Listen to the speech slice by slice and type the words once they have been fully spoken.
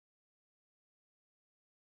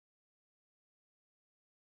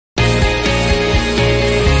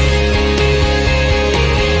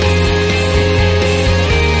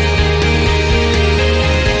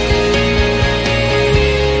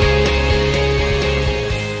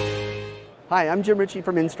Hi, I'm Jim Ritchie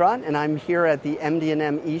from Instron, and I'm here at the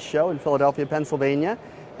MD&M East Show in Philadelphia, Pennsylvania.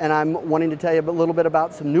 And I'm wanting to tell you a little bit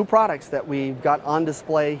about some new products that we've got on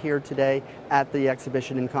display here today at the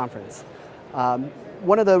exhibition and conference.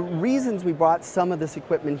 One of the reasons we brought some of this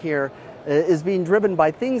equipment here is being driven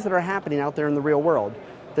by things that are happening out there in the real world.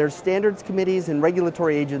 There's standards committees and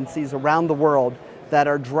regulatory agencies around the world that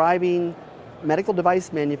are driving medical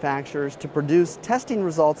device manufacturers to produce testing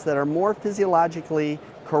results that are more physiologically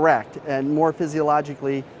correct and more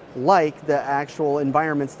physiologically like the actual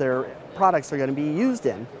environments their products are going to be used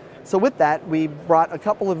in. So with that, we brought a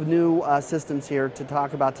couple of new systems here to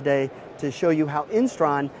talk about today to show you how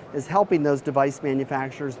Instron is helping those device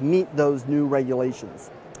manufacturers meet those new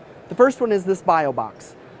regulations. The first one is this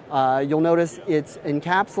Biobox. You'll notice it's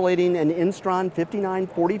encapsulating an Instron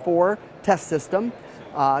 5944 test system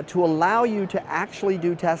to allow you to actually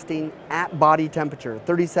do testing at body temperature,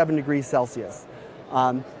 37 degrees Celsius.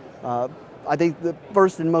 I think the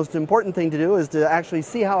first and most important thing to do is to actually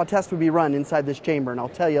see how a test would be run inside this chamber, and I'll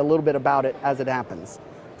tell you a little bit about it as it happens.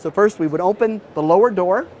 So first we would open the lower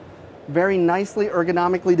door, very nicely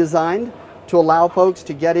ergonomically designed to allow folks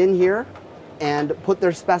to get in here and put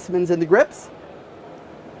their specimens in the grips.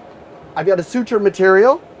 I've got a suture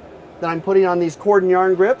material that I'm putting on these cord and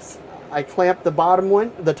yarn grips. I clamp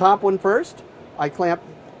the top one first. I clamp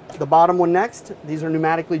the bottom one next. These are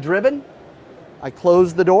pneumatically driven. I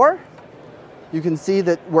close the door. You can see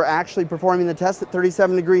that we're actually performing the test at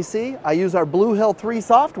 37 degrees C. I use our Blue Hill 3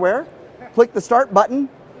 software, click the start button,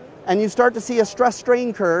 and you start to see a stress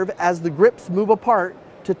strain curve as the grips move apart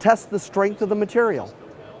to test the strength of the material.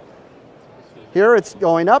 Here it's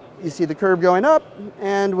going up, you see the curve going up,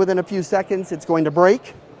 and within a few seconds it's going to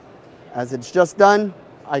break. As it's just done,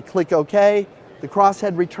 I click OK. The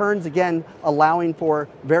crosshead returns, again allowing for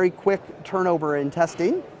very quick turnover in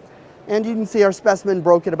testing. And you can see our specimen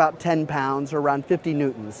broke at about 10 pounds or around 50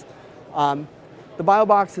 newtons. The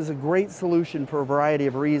Biobox is a great solution for a variety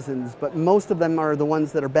of reasons, but most of them are the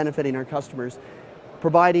ones that are benefiting our customers,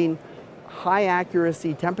 providing high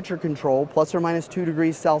accuracy temperature control, plus or minus 2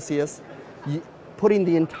 degrees Celsius, putting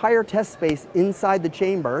the entire test space inside the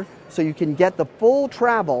chamber so you can get the full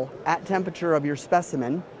travel at temperature of your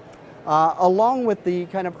specimen, along with the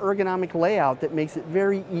kind of ergonomic layout that makes it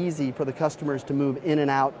very easy for the customers to move in and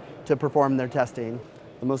out to perform their testing.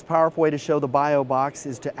 The most powerful way to show the Biobox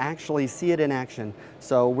is to actually see it in action.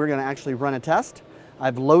 So we're going to actually run a test.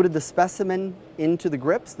 I've loaded the specimen into the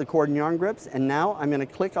grips, the cord and yarn grips, and now I'm going to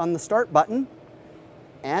click on the start button,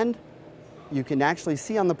 and you can actually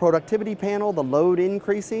see on the productivity panel the load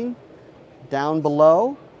increasing. Down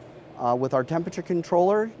below, with our temperature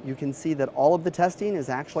controller, you can see that all of the testing is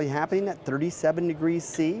actually happening at 37 degrees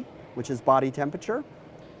C, which is body temperature,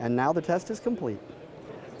 and now the test is complete.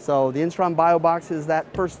 So the Instron Biobox is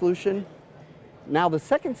that first solution. Now the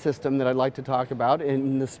second system that I'd like to talk about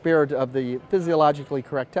in the spirit of the physiologically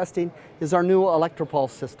correct testing is our new Electro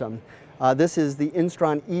system. This is the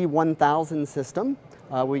Instron E1000 system.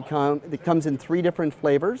 It comes in 3 different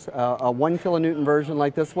flavors, a 1 kilonewton version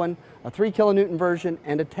like this one, a 3 kilonewton version,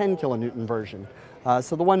 and a 10 kilonewton version.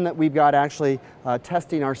 So the one that we've got actually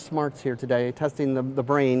testing our smarts here today, testing the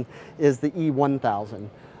brain, is the E1000.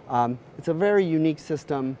 It's a very unique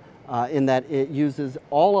system in that it uses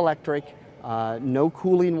all electric, no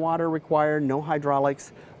cooling water required, no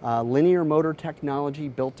hydraulics, linear motor technology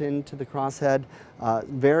built into the crosshead,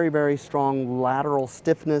 very, very strong lateral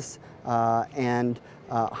stiffness, and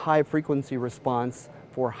high frequency response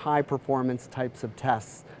for high performance types of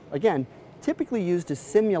tests. Again, typically used to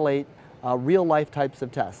simulate real life types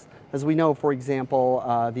of tests. As we know, for example,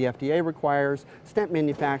 the FDA requires stent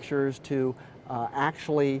manufacturers to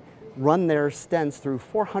actually run their stents through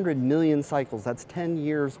 400 million cycles. That's 10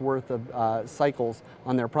 years worth of cycles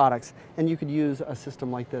on their products, and you could use a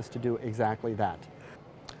system like this to do exactly that.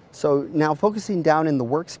 So now focusing down in the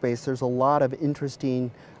workspace, there's a lot of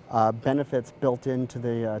interesting benefits built into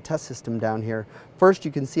the test system down here. First,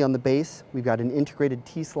 you can see on the base, we've got an integrated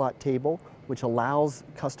T-slot table, which allows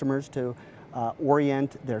customers to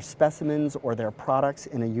orient their specimens or their products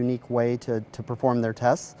in a unique way to perform their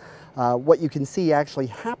tests. What you can see actually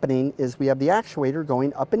happening is we have the actuator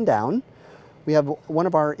going up and down. We have one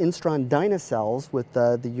of our Instron Dynacells with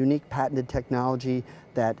the unique patented technology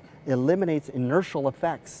that eliminates inertial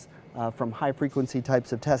effects from high frequency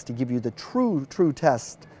types of tests to give you the true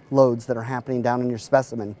test loads that are happening down in your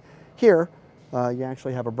specimen. Here, you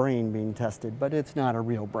actually have a brain being tested, but it's not a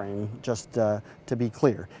real brain, just to be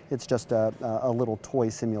clear. It's just a little toy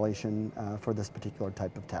simulation for this particular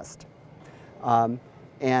type of test.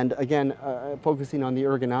 And again, focusing on the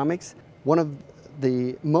ergonomics, one of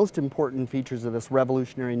the most important features of this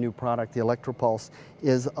revolutionary new product, the Electropulse,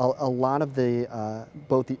 is a lot of the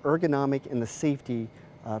both the ergonomic and the safety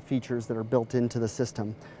features that are built into the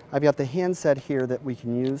system. I've got the handset here that we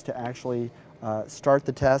can use to actually start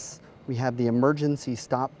the tests. We have the emergency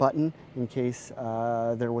stop button in case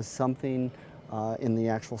there was something in the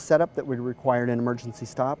actual setup that would require an emergency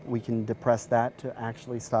stop. We can depress that to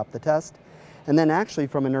actually stop the test. And then actually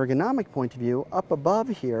from an ergonomic point of view, up above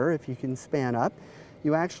here, if you can span up,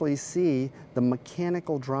 you actually see the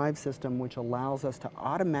mechanical drive system which allows us to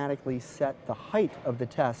automatically set the height of the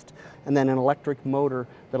test, and then an electric motor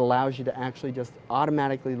that allows you to actually just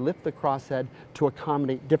automatically lift the crosshead to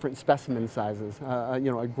accommodate different specimen sizes.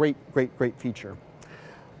 You know, a great feature.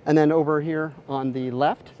 And then over here on the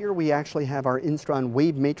left, here we actually have our Instron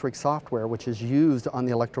Wave Matrix software, which is used on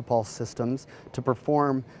the Electropulse systems to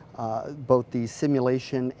perform both the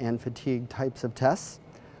simulation and fatigue types of tests.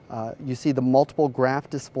 You see the multiple graph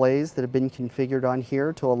displays that have been configured on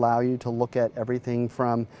here to allow you to look at everything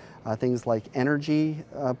from things like energy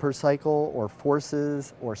per cycle, or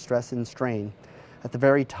forces, or stress and strain. At the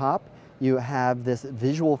very top, you have this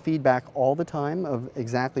visual feedback all the time of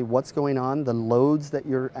exactly what's going on, the loads that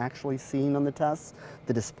you're actually seeing on the tests,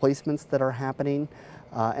 the displacements that are happening,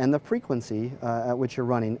 and the frequency at which you're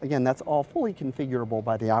running. Again, that's all fully configurable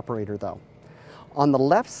by the operator though. On the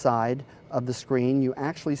left side of the screen, you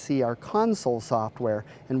actually see our console software,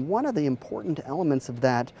 and one of the important elements of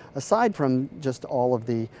that, aside from just all of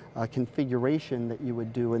the configuration that you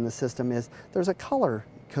would do in the system, is there's a color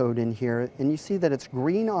code in here, and you see that it's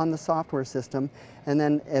green on the software system, and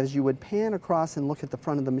then as you would pan across and look at the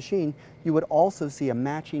front of the machine, you would also see a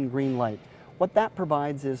matching green light. What that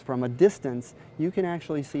provides is, from a distance, you can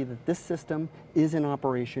actually see that this system is in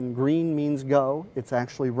operation. Green means go, it's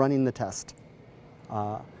actually running the test.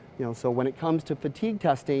 You know, so when it comes to fatigue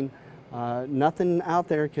testing, nothing out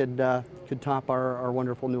there could top our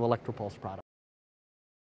wonderful new Electropulse product.